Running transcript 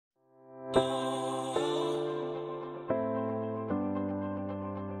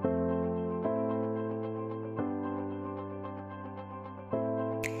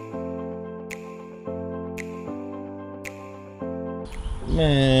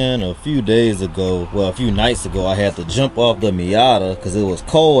Man, a few days ago, well, a few nights ago, I had to jump off the Miata because it was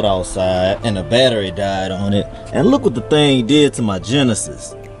cold outside and the battery died on it. And look what the thing did to my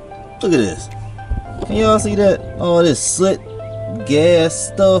Genesis. Look at this. Can y'all see that? All this soot, gas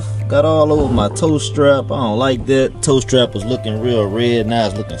stuff got all over my toe strap. I don't like that. Toe strap was looking real red. Now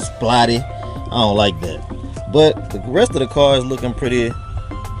it's looking splatty. I don't like that. But the rest of the car is looking pretty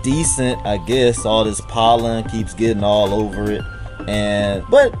decent, I guess. All this pollen keeps getting all over it.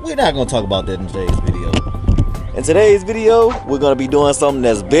 But we're not going to talk about that in today's video. In today's video, we're going to be doing something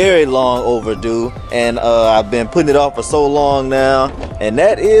that's very long overdue, and I've been putting it off for so long now, and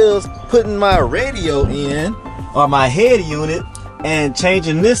that is putting my radio in, or my head unit, and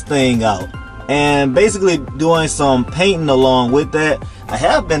changing this thing out, and basically doing some painting along with that. I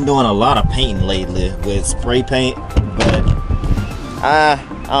have been doing a lot of painting lately with spray paint, but I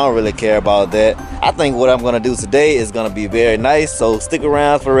don't really care about that. I think what I'm gonna do today is gonna be very nice, so stick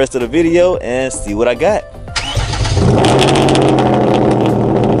around for the rest of the video and see what I got.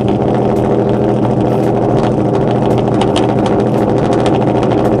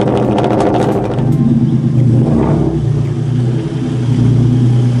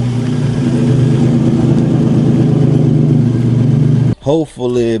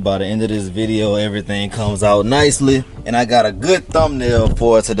 Hopefully by the end of this video everything comes out nicely and I got a good thumbnail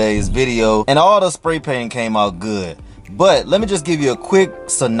for today's video, and all the spray paint came out good. But let me just give you a quick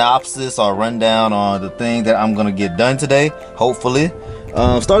synopsis or rundown on the thing that I'm gonna get done today, hopefully.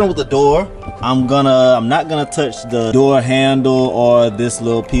 Starting with the door, I'm not gonna touch the door handle or this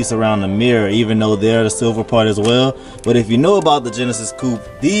little piece around the mirror, even though they're the silver part as well. But if you know about the Genesis Coupe,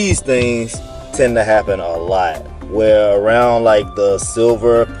 these things tend to happen a lot, where around like the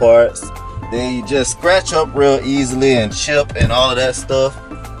silver parts, they just scratch up real easily and chip and all of that stuff.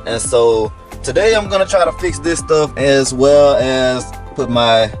 And so today I'm gonna try to fix this stuff as well as put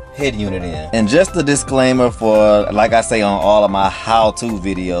my head unit in. And just a disclaimer for, like I say on all of my how-to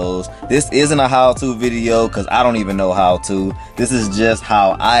videos, this isn't a how-to video because I don't even know how to. This is just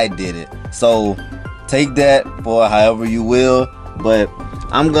how I did it. So take that for however you will. But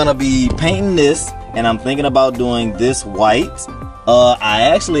I'm gonna be painting this, and I'm thinking about doing this white. I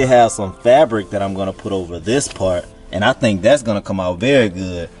actually have some fabric that I'm gonna put over this part, and I think that's gonna come out very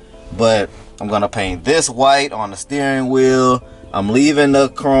good. But I'm gonna paint this white on the steering wheel. I'm leaving the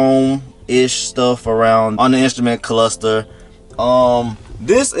chrome-ish stuff around on the instrument cluster.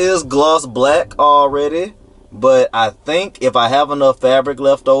 This is gloss black already, but I think if I have enough fabric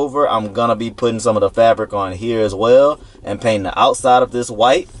left over, I'm gonna be putting some of the fabric on here as well and painting the outside of this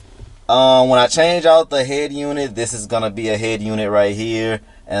white. When I change out the head unit, this is gonna be a head unit right here,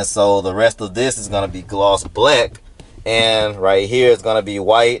 and so the rest of this is gonna be gloss black, and right here is gonna be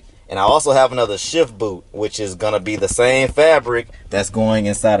white. And I also have another shift boot, which is gonna be the same fabric that's going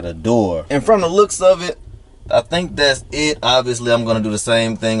inside of the door. And from the looks of it, I think that's it. Obviously I'm gonna do the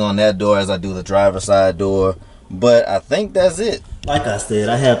same thing on that door as I do the driver's side door, but I think that's it. Like I said,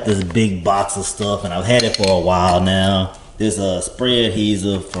 I have this big box of stuff and I've had it for a while now. There's a spray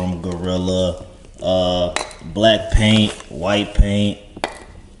adhesive from Gorilla, black paint, white paint,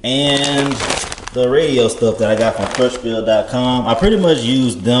 and the radio stuff that I got from Crutchfield.com. I pretty much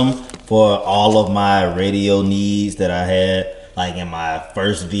used them for all of my radio needs that I had, like in my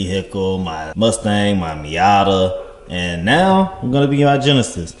first vehicle, my Mustang, my Miata, and now I'm gonna be in my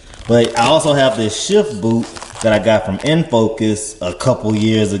Genesis. But I also have this shift boot that I got from InFocus a couple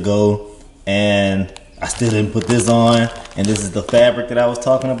years ago, and I still didn't put this on, and this is the fabric that I was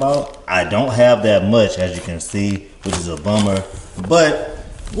talking about. I don't have that much, as you can see, which is a bummer. But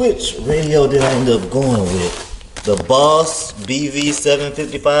which radio did I end up going with? The Boss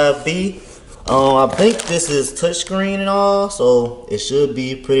BV755B. I think this is touchscreen and all, so it should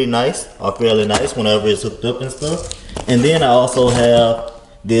be pretty nice, or fairly nice whenever it's hooked up and stuff. And then I also have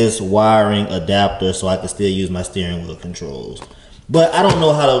this wiring adapter so I can still use my steering wheel controls. But I don't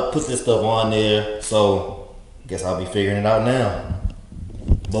know how to put this stuff on there, so I guess I'll be figuring it out now.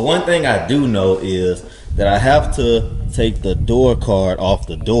 But one thing I do know is that I have to take the door card off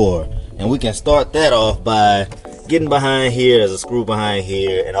the door, and we can start that off by getting behind here. There's a screw behind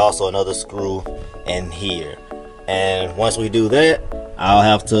here and also another screw in here, and once we do that, I'll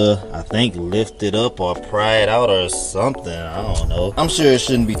have to, I think, lift it up or pry it out or something. I don't know. I'm sure it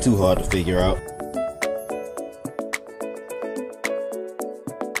shouldn't be too hard to figure out.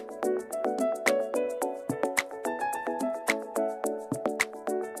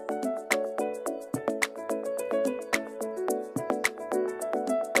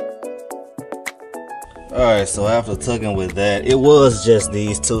 Alright, so after tugging with that, it was just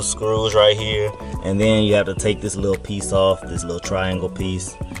these 2 screws right here, and then you have to take this little piece off, this little triangle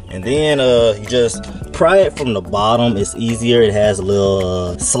piece, and then you just pry it from the bottom. It's easier. It has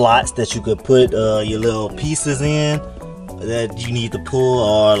little slots that you could put your little pieces in that you need to pull,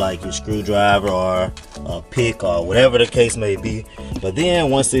 or like your screwdriver or a pick or whatever the case may be. But then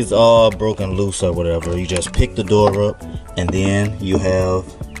once it's all broken loose or whatever, you just pick the door up, and then you have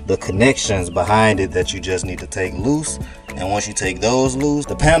the connections behind it that you just need to take loose. And once you take those loose,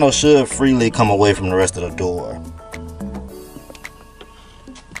 the panel should freely come away from the rest of the door.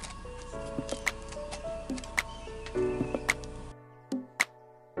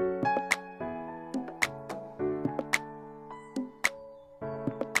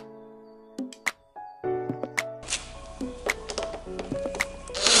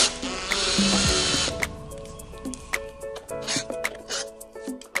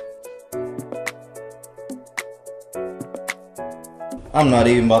 I'm not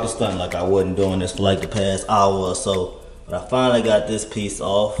even about to stunt like I wasn't doing this for like the past hour or so, but I finally got this piece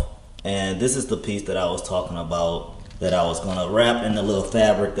off, and this is the piece that I was talking about that I was gonna wrap in the little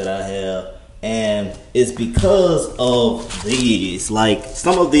fabric that I have. And it's because of these, like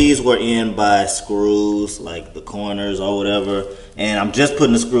some of these were in by screws, like the corners or whatever, and I'm just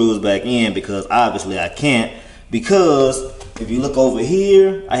putting the screws back in because obviously I can't, because if you look over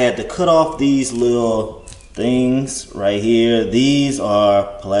here, I had to cut off these little things right here. These are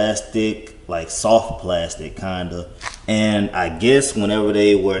plastic, like soft plastic kinda, and I guess whenever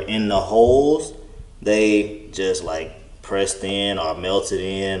they were in the holes, they just like pressed in or melted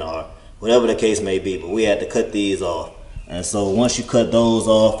in or whatever the case may be, but we had to cut these off. And so once you cut those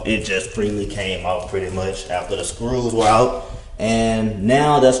off, it just freely came out pretty much after the screws were out, and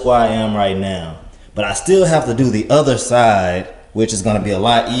now that's where I am right now. But I still have to do the other side, which is going to be a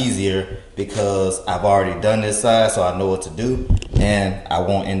lot easier because I've already done this side, so I know what to do, and I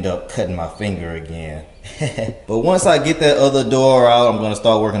won't end up cutting my finger again. But once I get that other door out, I'm going to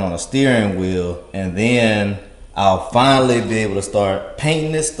start working on a steering wheel, and then I'll finally be able to start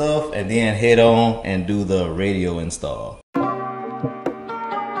painting this stuff and then head on and do the radio install.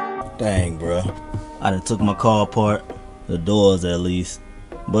 Dang, bro. I done took my car apart, the doors at least.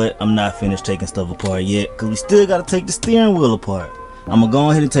 But I'm not finished taking stuff apart yet, because we still got to take the steering wheel apart. I'm going to go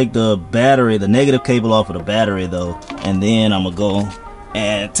ahead and take the battery, the negative cable off of the battery though. And then I'm going to go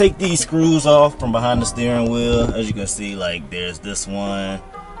and take these screws off from behind the steering wheel. As you can see, like there's this one.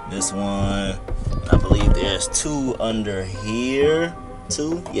 I believe there's 2 under here.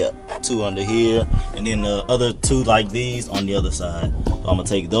 2? Yep, 2 under here. And then the other 2 like these on the other side. So I'm going to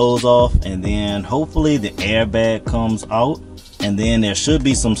take those off, and then hopefully the airbag comes out. And then there should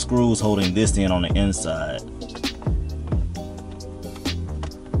be some screws holding this in on the inside.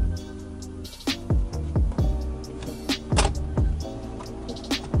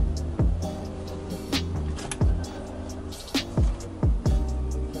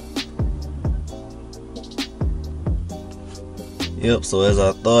 Yep, so as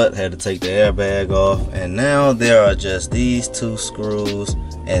I thought, had to take the airbag off, and now there are just these 2 screws,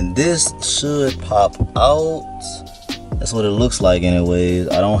 and this should pop out. That's what it looks like anyways.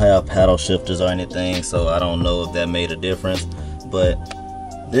 I don't have paddle shifters or anything, so I don't know if that made a difference, but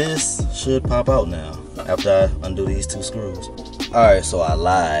this should pop out now after I undo these 2 screws. Alright, so I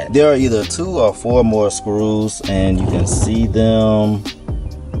lied. There are either 2 or 4 more screws, and you can see them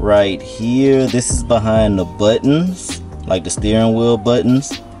right here. This is behind the buttons, like the steering wheel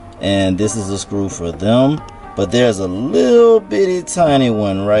buttons, and this is a screw for them. But there's a little bitty tiny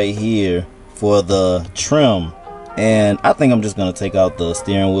one right here for the trim. And I think I'm just gonna take out the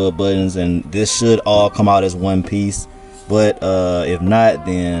steering wheel buttons, and this should all come out as one piece. But if not,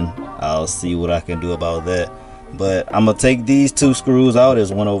 then I'll see what I can do about that. But I'm gonna take these 2 screws out.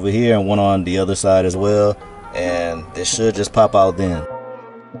 There's one over here and one on the other side as well, and this should just pop out then.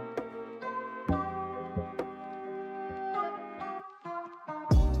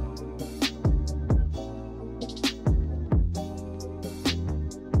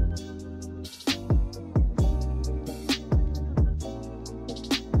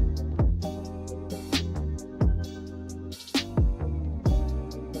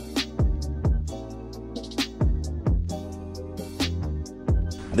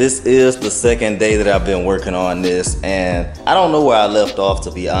 This is the second day that I've been working on this, and I don't know where I left off,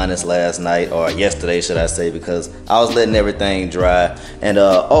 to be honest, last night, or yesterday should I say, because I was letting everything dry. And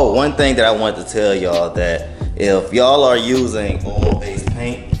oh, one thing that I wanted to tell y'all, that if y'all are using oil-based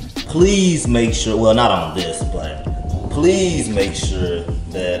paint, please make sure, well, not on this, but please make sure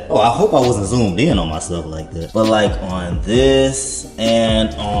that, oh, I hope I wasn't zoomed in on myself like that. But like on this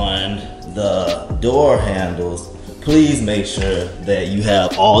and on the door handles, please make sure that you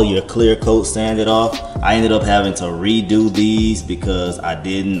have all your clear coat sanded off. I ended up having to redo these because I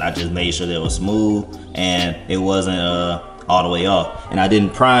didn't. I just made sure they were smooth and it wasn't all the way off. And I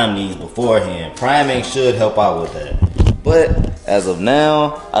didn't prime these beforehand. Priming should help out with that. But as of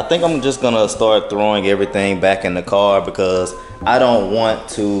now, I think I'm just gonna start throwing everything back in the car because I don't want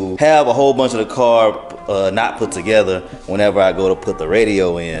to have a whole bunch of the car not put together whenever I go to put the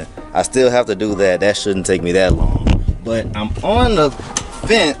radio in. I still have to do that. That shouldn't take me that long. But I'm on the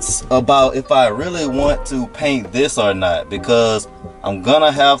fence about if I really want to paint this or not, because I'm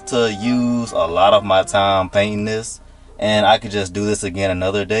gonna have to use a lot of my time painting this, and I could just do this again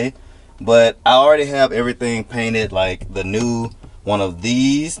another day. But I already have everything painted, like the new one of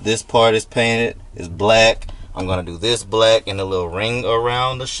these. This part is painted, is black. I'm gonna do this black and a little ring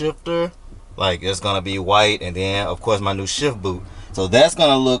around the shifter. Like it's gonna be white, and then of course my new shift boot. So that's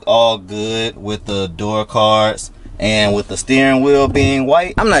gonna look all good with the door cards and with the steering wheel being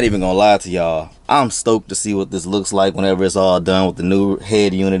white. I'm not even gonna lie to y'all. I'm stoked to see what this looks like whenever it's all done with the new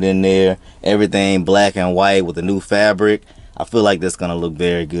head unit in there. Everything black and white with the new fabric. I feel like this is gonna look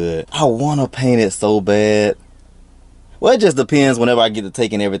very good. I wanna paint it so bad. Well, it just depends whenever I get to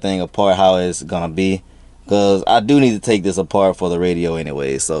taking everything apart how it's gonna be. Because I do need to take this apart for the radio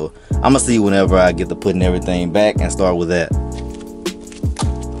anyway. So I'm gonna see whenever I get to putting everything back and start with that.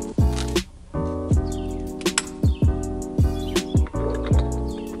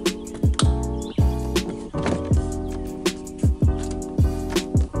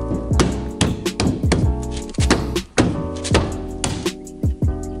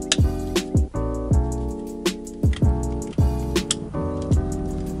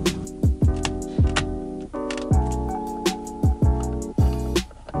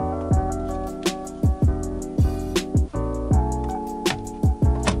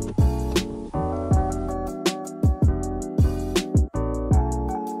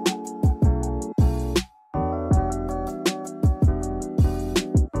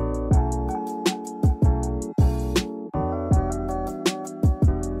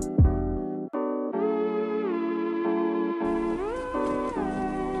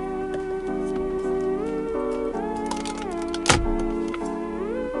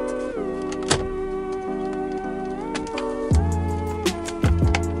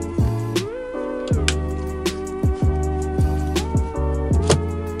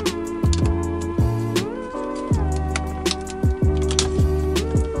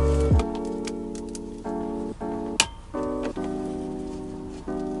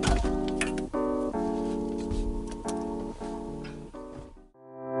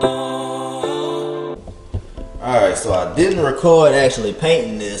 Alright, so I didn't record actually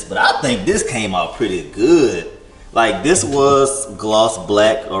painting this, but I think this came out pretty good. Like this was gloss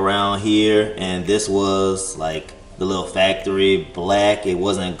black around here, and this was like the little factory black. It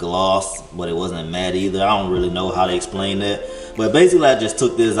wasn't gloss, but it wasn't matte either. I don't really know how to explain that. But basically I just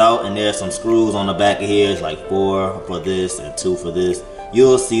took this out, and there's some screws on the back of here. It's like 4 for this and 2 for this.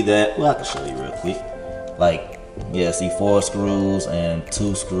 You'll see that. Well, I can show you real quick. Like, yeah, see 4 screws and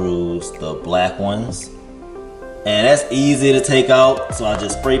 2 screws, the black ones. And that's easy to take out, so I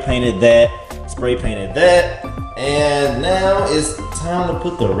just spray painted that, and now it's time to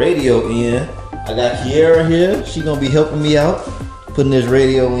put the radio in. I got Kiara here. She gonna be helping me out, putting this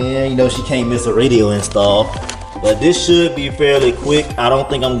radio in. You know she can't miss a radio install. But this should be fairly quick. I don't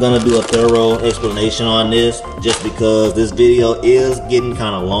think I'm gonna do a thorough explanation on this, just because this video is getting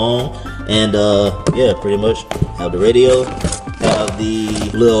kind of long. And yeah, pretty much have the radio, have the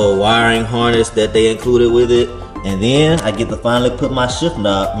little wiring harness that they included with it. And then I get to finally put my shift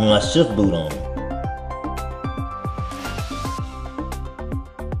knob, my shift boot on.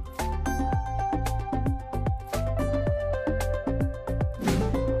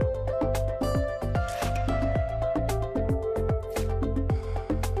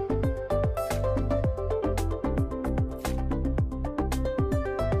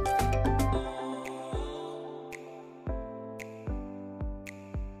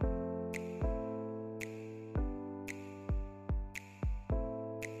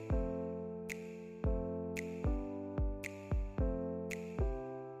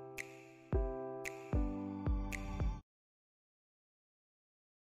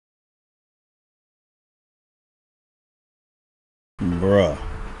 Bruh,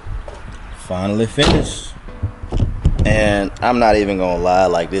 finally finished. And I'm not even gonna lie,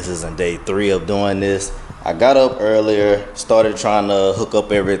 like this isn't day 3 of doing this. I got up earlier, started trying to hook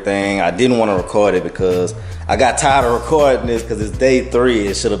up everything. I didn't want to record it because I got tired of recording this because it's day 3.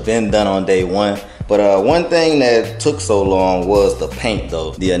 It should have been done on day 1. But one thing that took so long was the paint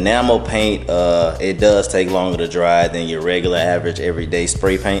though. The enamel paint, it does take longer to dry than your regular average everyday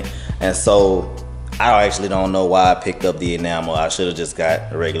spray paint. And so I actually don't know why I picked up the enamel. I should have just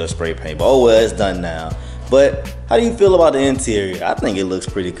got a regular spray paint, but oh well, it's done now. But how do you feel about the interior? I think it looks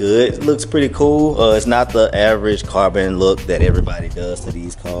pretty good. It looks pretty cool. It's not the average carbon look that everybody does to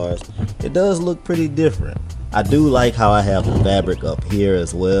these cars. It does look pretty different. I do like how I have the fabric up here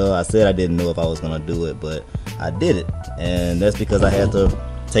as well. I said I didn't know if I was gonna do it, but I did it. And that's because I had to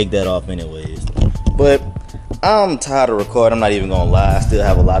take that off anyways. But I'm tired of recording, I'm not even gonna lie. I still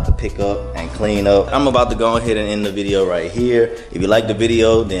have a lot to pick up and clean up. I'm about to go ahead and end the video right here. If you like the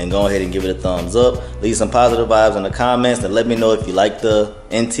video, then go ahead and give it a thumbs up. Leave some positive vibes in the comments and let me know if you like the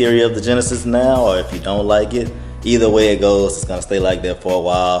interior of the Genesis now or if you don't like it. Either way it goes, it's gonna stay like that for a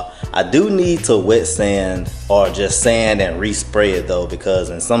while. I do need to wet sand or just sand and respray it though,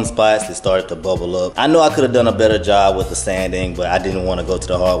 because in some spots it started to bubble up. I know I could have done a better job with the sanding, but I didn't want to go to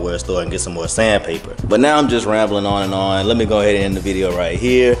the hardware store and get some more sandpaper. But now I'm just rambling on and on. Let me go ahead and end the video right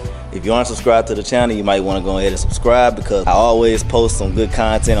here. If you aren't subscribed to the channel, you might want to go ahead and subscribe because I always post some good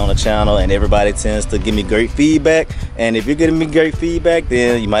content on the channel and everybody tends to give me great feedback. And if you're giving me great feedback,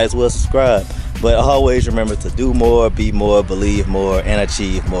 then you might as well subscribe. But always remember to do more, be more, believe more, and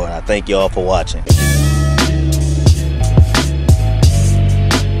achieve more. And I thank y'all for watching.